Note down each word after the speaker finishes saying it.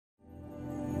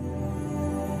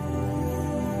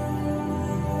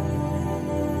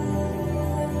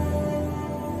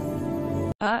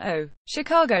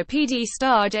Chicago PD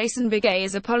star Jason Beghe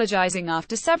is apologizing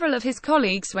after several of his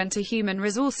colleagues went to Human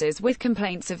Resources with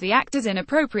complaints of the actor's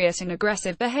inappropriate and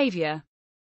aggressive behavior.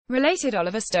 Related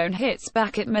Oliver Stone hits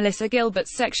back at Melissa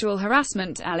Gilbert's sexual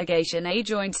harassment allegation. A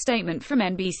joint statement from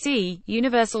NBC,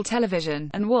 Universal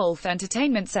Television, and Wolf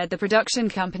Entertainment said the production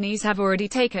companies have already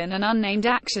taken an unnamed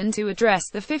action to address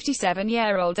the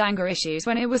 57-year-old anger issues.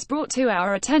 When it was brought to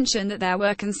our attention that there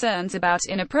were concerns about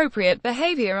inappropriate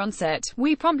behavior on set,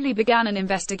 we promptly began an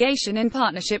investigation in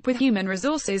partnership with Human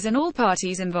Resources and all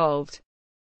parties involved.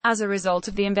 As a result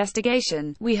of the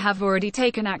investigation, we have already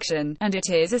taken action, and it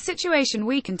is a situation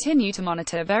we continue to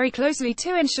monitor very closely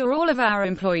to ensure all of our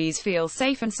employees feel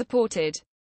safe and supported.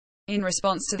 In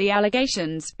response to the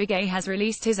allegations, Beghe has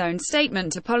released his own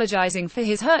statement apologizing for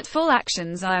his hurtful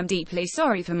actions. I am deeply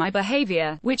sorry for my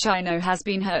behavior, which I know has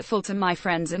been hurtful to my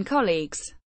friends and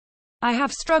colleagues. I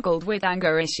have struggled with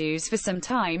anger issues for some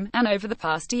time, and over the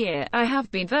past year, I have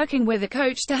been working with a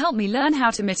coach to help me learn how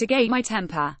to mitigate my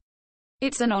temper.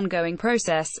 It's an ongoing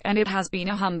process, and it has been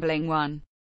a humbling one.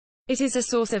 It is a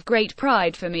source of great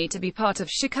pride for me to be part of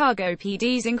Chicago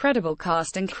PD's incredible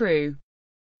cast and crew.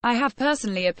 I have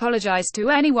personally apologized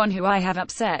to anyone who I have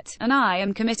upset, and I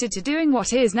am committed to doing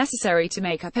what is necessary to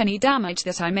make up any damage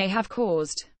that I may have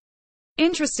caused.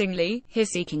 Interestingly,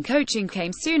 his seeking coaching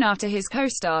came soon after his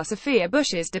co-star Sophia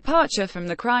Bush's departure from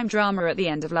the crime drama at the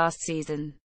end of last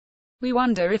season. We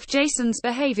wonder if Jason's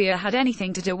behavior had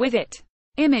anything to do with it.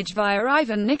 Image via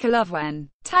Ivan Nikolovwen.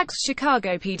 Tags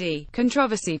Chicago PD.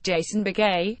 Controversy. Jason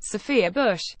Beghe, Sophia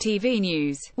Bush. TV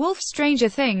News. Wolf. Stranger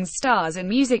Things stars and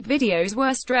music videos.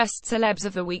 Worst dressed celebs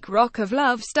of the week. Rock of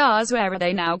Love stars. Where are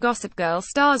they now? Gossip Girl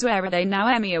stars. Where are they now?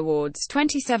 Emmy Awards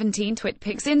 2017.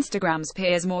 TwitPics. Instagram's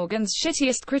Piers Morgan's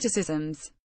shittiest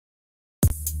criticisms.